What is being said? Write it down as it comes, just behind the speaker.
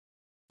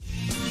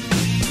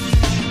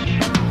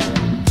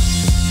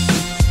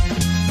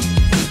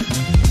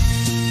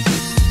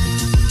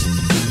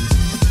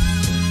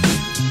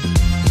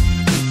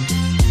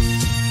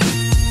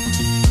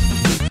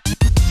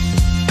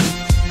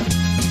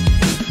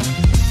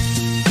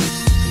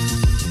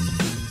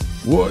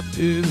What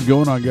is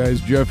going on,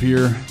 guys? Jeff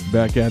here,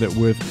 back at it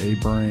with a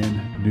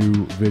brand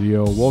new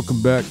video.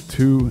 Welcome back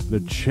to the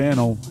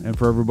channel, and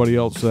for everybody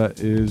else that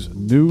is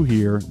new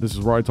here, this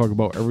is where I talk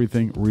about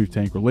everything reef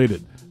tank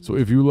related. So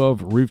if you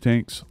love reef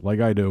tanks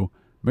like I do,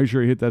 make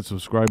sure you hit that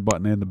subscribe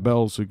button and the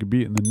bell so you can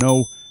be in the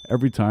know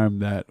every time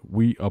that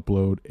we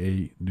upload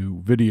a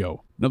new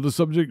video. Now, the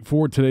subject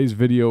for today's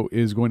video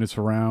is going to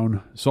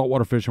surround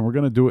saltwater fishing. We're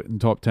going to do it in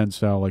top 10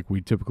 style like we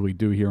typically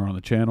do here on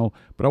the channel,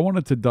 but I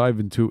wanted to dive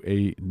into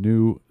a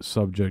new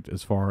subject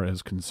as far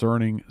as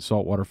concerning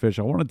saltwater fish.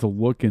 I wanted to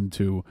look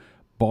into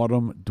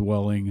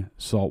bottom-dwelling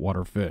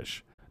saltwater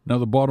fish. Now,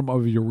 the bottom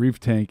of your reef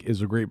tank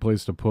is a great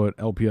place to put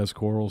LPS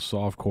corals,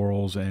 soft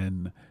corals,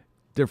 and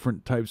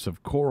different types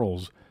of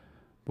corals.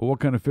 But what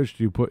kind of fish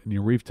do you put in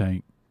your reef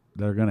tank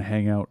that are going to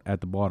hang out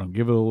at the bottom?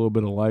 Give it a little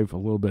bit of life, a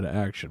little bit of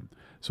action.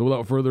 So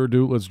without further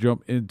ado, let's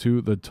jump into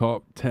the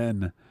top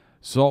 10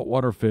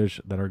 saltwater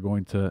fish that are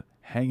going to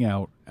hang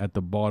out at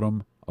the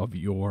bottom of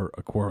your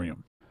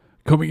aquarium.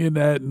 Coming in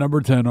at number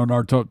 10 on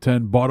our top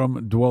 10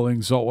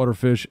 bottom-dwelling saltwater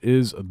fish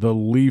is the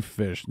leaf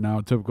fish.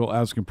 Now, typical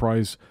asking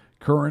price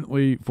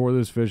currently for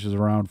this fish is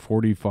around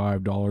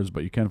 $45,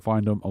 but you can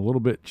find them a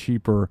little bit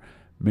cheaper.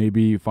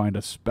 Maybe find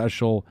a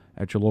special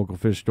at your local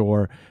fish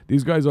store.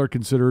 These guys are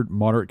considered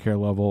moderate care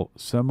level,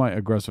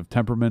 semi-aggressive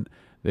temperament.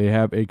 They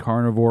have a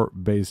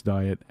carnivore-based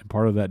diet, and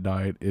part of that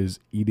diet is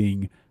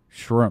eating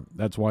shrimp.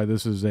 That's why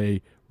this is a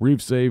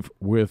reef-safe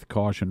with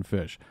caution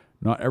fish.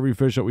 Not every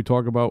fish that we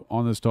talk about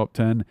on this top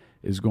 10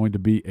 is going to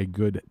be a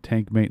good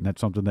tank mate, and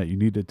that's something that you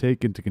need to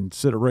take into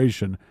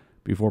consideration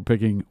before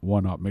picking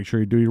one up. Make sure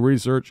you do your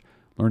research,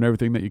 learn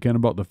everything that you can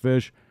about the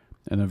fish,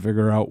 and then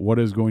figure out what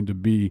is going to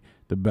be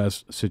the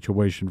best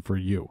situation for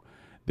you.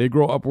 They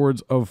grow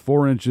upwards of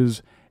 4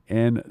 inches,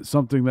 and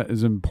something that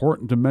is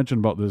important to mention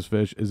about this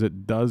fish is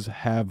it does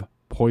have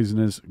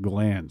poisonous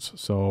glands.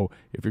 So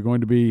if you're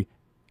going to be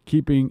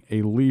keeping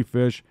a leaf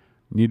fish,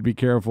 you need to be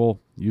careful,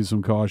 use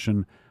some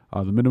caution.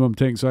 The minimum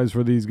tank size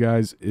for these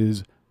guys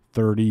is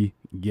 30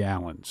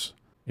 gallons.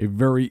 A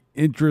very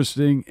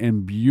interesting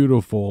and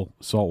beautiful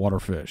saltwater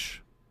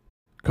fish.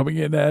 Coming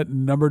in at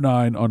number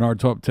 9 on our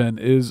top 10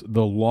 is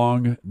the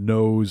long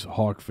nose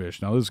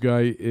hawkfish. Now, this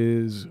guy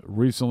is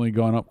recently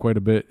gone up quite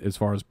a bit as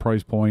far as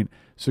price point.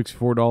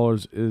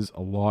 $64 is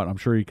a lot. I'm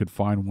sure you could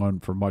find one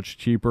for much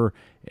cheaper.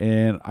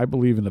 And I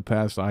believe in the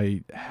past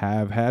I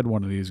have had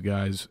one of these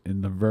guys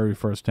in the very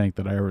first tank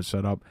that I ever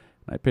set up.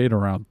 And I paid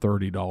around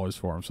 $30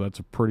 for him. So that's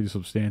a pretty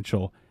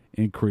substantial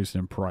increase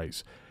in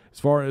price. As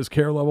far as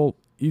care level,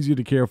 easy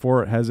to care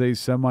for. It has a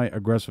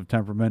semi-aggressive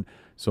temperament,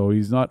 so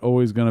he's not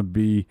always going to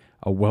be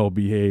a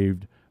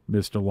well-behaved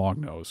Mr.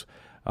 Longnose.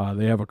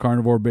 They have a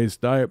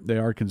carnivore-based diet. They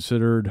are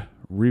considered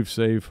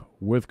reef-safe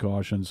with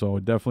caution, so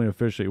definitely a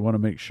fish that you want to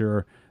make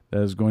sure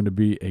that is going to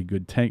be a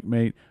good tank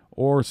mate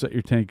or set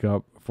your tank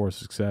up for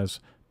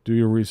success. Do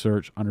your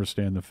research,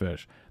 understand the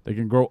fish. They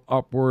can grow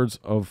upwards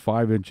of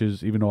 5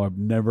 inches, even though I've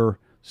never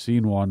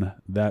seen one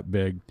that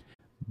big.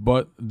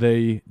 But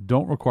they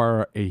don't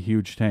require a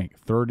huge tank.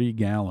 30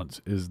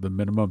 gallons is the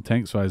minimum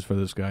tank size for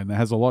this guy, and that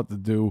has a lot to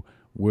do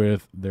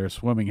with their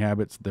swimming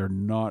habits. They're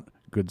not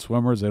good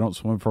swimmers. They don't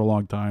swim for a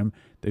long time.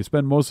 They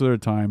spend most of their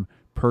time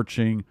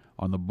perching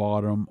on the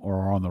bottom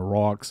or on the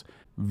rocks.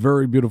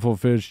 Very beautiful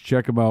fish.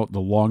 Check them out, the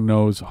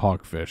longnose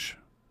hawkfish.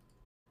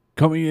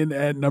 Coming in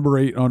at number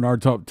 8 on our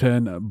top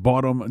 10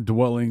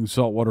 bottom-dwelling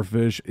saltwater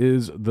fish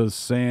is the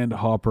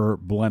sandhopper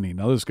blenny.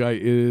 Now, this guy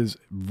is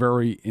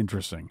very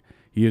interesting.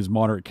 He is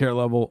moderate care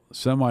level,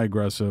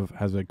 semi-aggressive,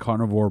 has a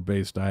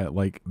carnivore-based diet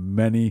like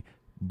many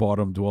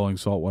bottom-dwelling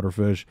saltwater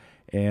fish,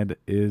 and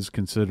is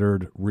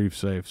considered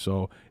reef-safe.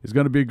 So he's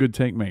going to be a good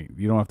tank mate.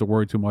 You don't have to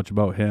worry too much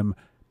about him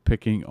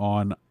picking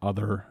on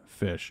other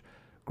fish.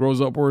 Grows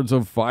upwards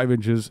of 5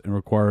 inches and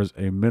requires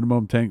a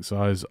minimum tank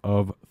size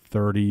of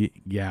 30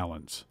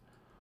 gallons.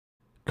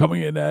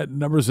 Coming in at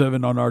number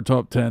 7 on our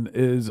top 10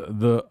 is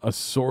the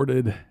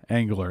assorted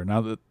angler.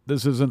 Now,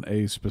 this isn't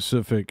a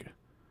specific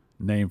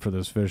name for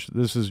this fish.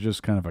 This is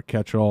just kind of a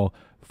catch-all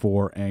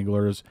for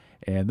anglers.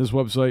 And this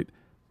website,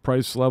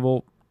 price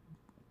level,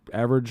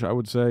 average, I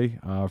would say.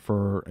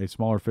 For a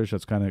smaller fish,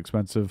 that's kind of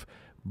expensive.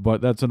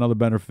 But that's another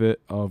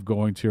benefit of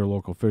going to your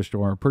local fish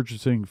store and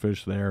purchasing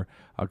fish there,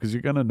 because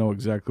you're going to know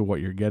exactly what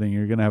you're getting.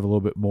 You're going to have a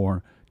little bit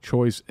more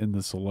choice in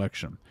the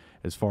selection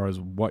as far as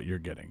what you're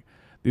getting.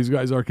 These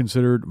guys are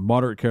considered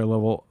moderate care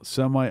level,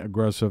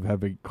 semi-aggressive,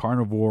 have a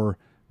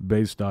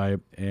carnivore-based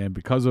diet, and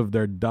because of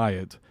their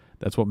diet,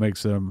 that's what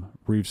makes them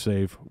reef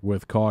safe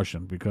with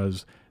caution,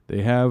 because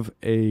they have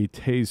a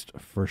taste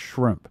for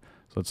shrimp.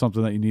 So it's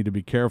something that you need to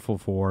be careful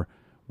for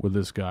with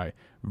this guy.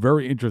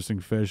 Very interesting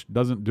fish.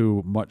 Doesn't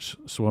do much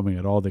swimming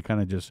at all. They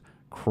kind of just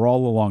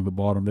crawl along the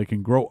bottom. They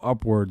can grow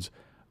upwards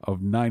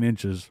of 9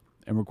 inches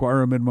and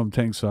require a minimum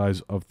tank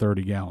size of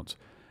 30 gallons.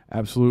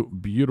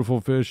 Absolute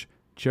beautiful fish.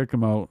 Check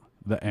them out,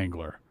 the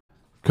angler.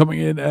 Coming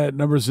in at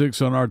number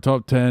 6 on our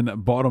top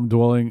 10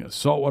 bottom-dwelling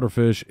saltwater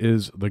fish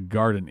is the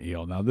garden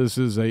eel. Now, this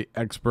is a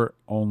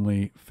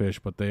expert-only fish,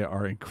 but they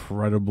are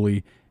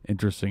incredibly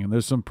interesting. And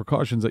there's some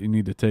precautions that you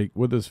need to take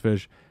with this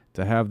fish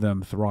to have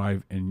them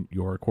thrive in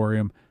your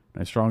aquarium.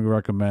 And I strongly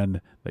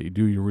recommend that you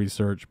do your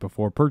research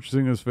before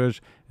purchasing this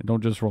fish and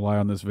don't just rely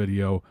on this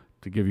video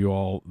to give you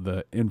all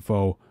the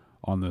info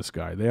on this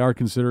guy. They are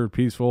considered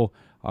peaceful.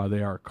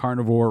 They are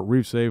carnivore,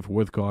 reef safe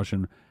with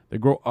caution. They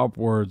grow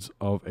upwards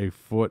of 1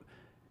 foot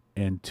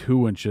and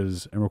 2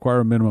 inches and require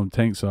a minimum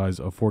tank size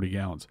of 40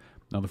 gallons.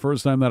 Now, the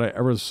first time that I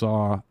ever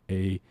saw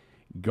a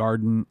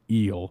garden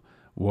eel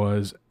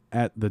was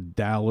at the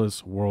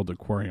Dallas World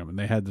Aquarium, and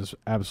they had this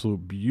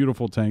absolute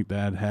beautiful tank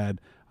that had,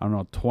 I don't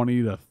know,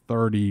 20 to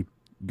 30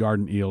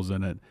 garden eels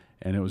in it,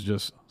 and it was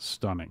just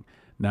stunning.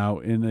 Now,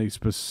 in a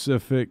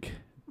specific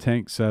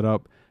tank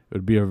setup, it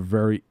would be a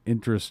very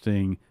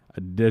interesting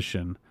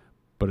addition,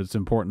 but it's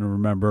important to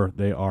remember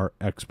they are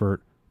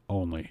expert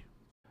only.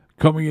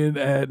 Coming in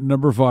at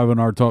number 5 on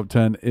our top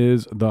 10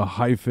 is the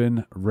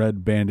hyphen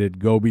red-banded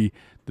goby.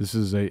 This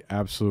is a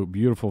absolute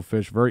beautiful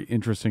fish, very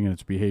interesting in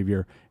its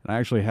behavior. And I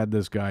actually had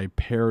this guy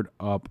paired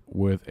up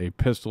with a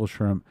pistol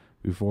shrimp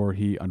before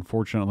he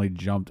unfortunately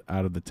jumped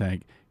out of the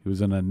tank. He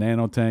was in a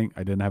nano tank.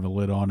 I didn't have a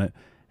lid on it,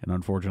 and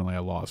unfortunately I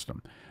lost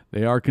him.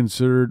 They are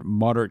considered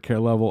moderate care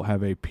level,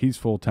 have a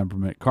peaceful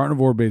temperament,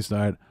 carnivore-based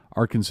diet,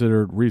 are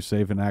considered reef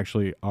safe, and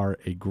actually are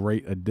a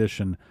great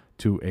addition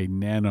to a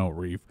nano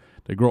reef.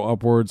 They grow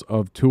upwards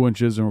of 2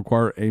 inches and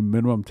require a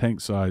minimum tank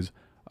size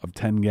of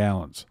 10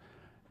 gallons.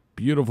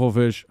 Beautiful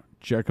fish.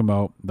 Check them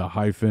out. The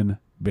hyphen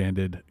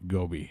banded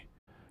goby.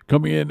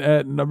 Coming in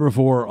at number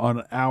 4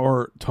 on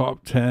our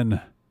top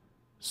 10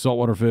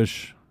 saltwater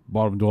fish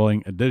bottom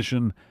dwelling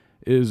edition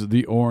is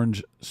the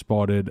orange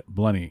spotted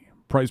blenny.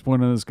 Price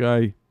point on this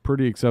guy,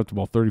 pretty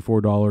acceptable,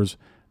 $34.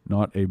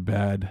 Not a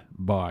bad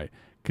buy.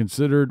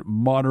 Considered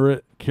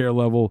moderate care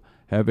level,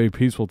 have a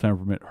peaceful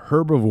temperament,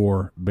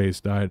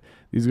 herbivore-based diet.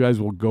 These guys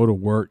will go to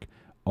work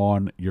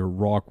on your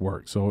rock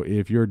work. So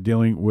if you're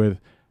dealing with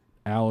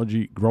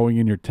algae growing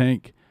in your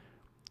tank,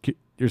 get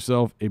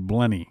yourself a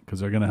blenny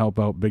because they're going to help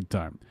out big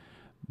time.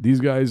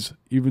 These guys,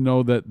 even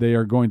though that they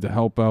are going to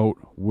help out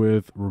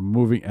with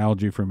removing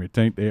algae from your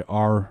tank, they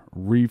are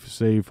reef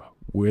safe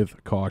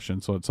with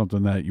caution. So it's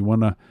something that you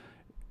want to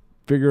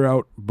figure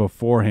out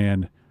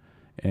beforehand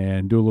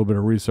and do a little bit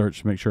of research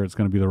to make sure it's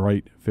going to be the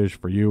right fish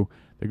for you.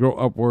 They grow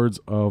upwards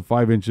of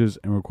 5 inches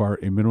and require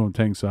a minimum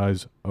tank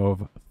size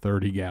of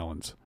 30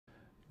 gallons.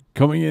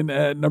 Coming in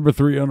at number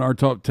 3 on our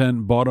top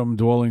 10 bottom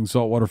dwelling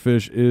saltwater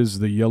fish is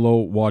the yellow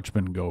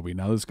watchman goby.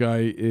 Now this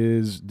guy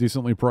is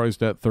decently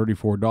priced at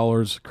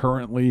 $34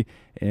 currently,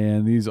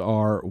 and these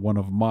are one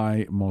of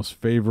my most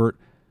favorite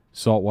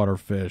saltwater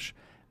fish.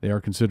 They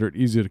are considered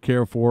easy to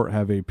care for,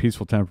 have a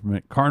peaceful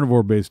temperament,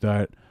 carnivore-based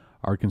diet,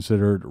 are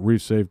considered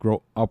reef safe,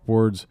 grow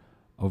upwards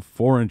of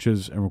 4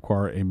 inches, and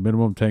require a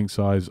minimum tank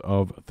size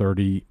of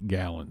 30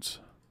 gallons.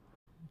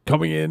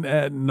 Coming in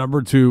at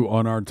number 2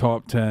 on our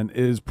top 10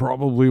 is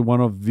probably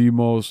one of the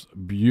most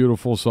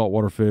beautiful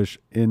saltwater fish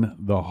in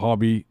the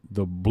hobby,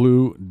 the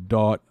blue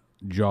dot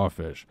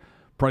jawfish.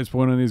 Price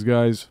point on these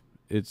guys,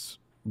 it's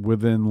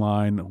within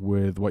line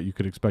with what you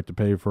could expect to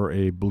pay for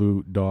a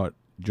blue dot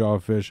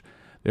jawfish.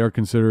 They are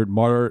considered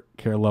moderate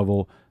care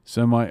level,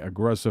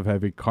 semi-aggressive,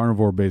 have a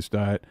carnivore-based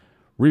diet,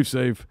 reef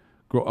safe,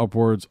 grow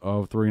upwards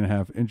of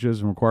 3.5 inches,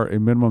 and require a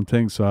minimum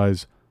tank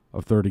size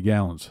of 30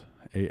 gallons.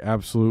 A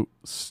absolute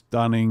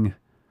stunning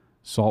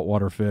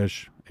saltwater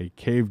fish, a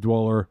cave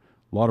dweller,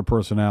 a lot of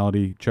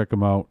personality. Check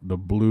them out, the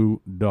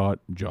blue dot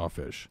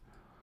jawfish.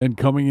 And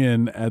coming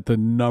in at the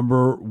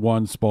number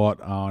 1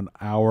 spot on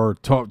our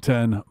top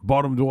 10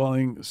 bottom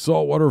dwelling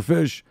saltwater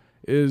fish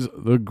is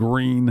the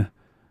green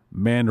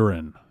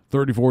mandarin.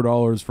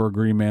 $34 for a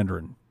green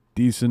mandarin.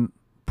 Decent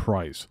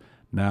price.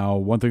 Now,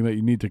 one thing that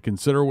you need to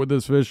consider with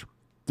this fish,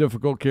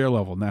 difficult care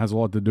level, and that has a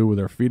lot to do with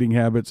their feeding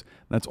habits.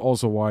 That's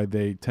also why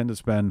they tend to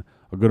spend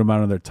a good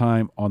amount of their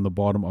time on the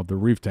bottom of the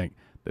reef tank.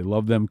 They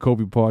love them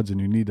copepods,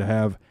 and you need to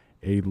have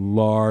a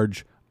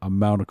large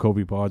amount of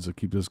copepods to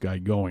keep this guy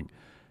going.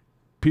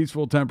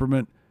 Peaceful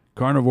temperament,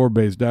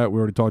 carnivore-based diet, we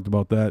already talked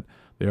about that.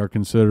 They are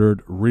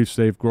considered reef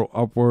safe, grow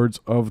upwards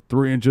of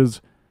 3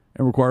 inches,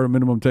 and require a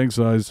minimum tank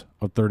size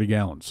of 30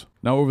 gallons.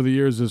 Now, over the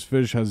years, this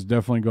fish has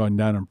definitely gone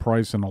down in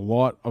price, and a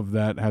lot of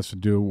that has to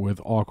do with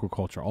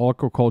aquaculture.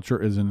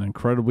 Aquaculture is an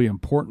incredibly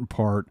important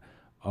part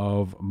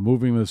of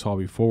moving this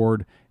hobby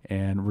forward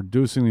and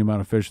reducing the amount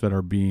of fish that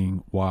are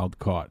being wild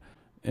caught.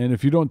 And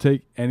if you don't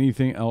take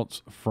anything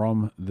else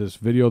from this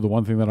video, the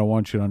one thing that I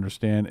want you to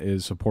understand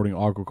is supporting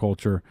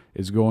aquaculture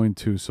is going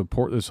to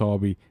support this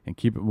hobby and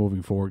keep it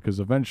moving forward, because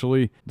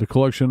eventually the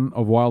collection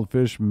of wild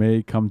fish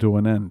may come to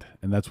an end.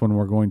 And that's when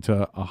we're going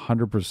to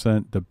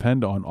 100%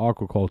 depend on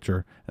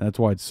aquaculture. And that's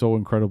why it's so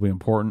incredibly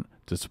important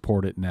to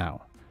support it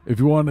now. If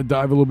you want to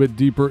dive a little bit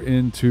deeper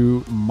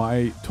into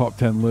my top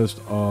 10 list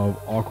of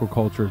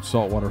aquacultured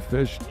saltwater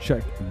fish,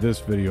 check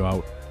this video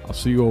out. I'll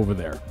see you over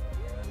there.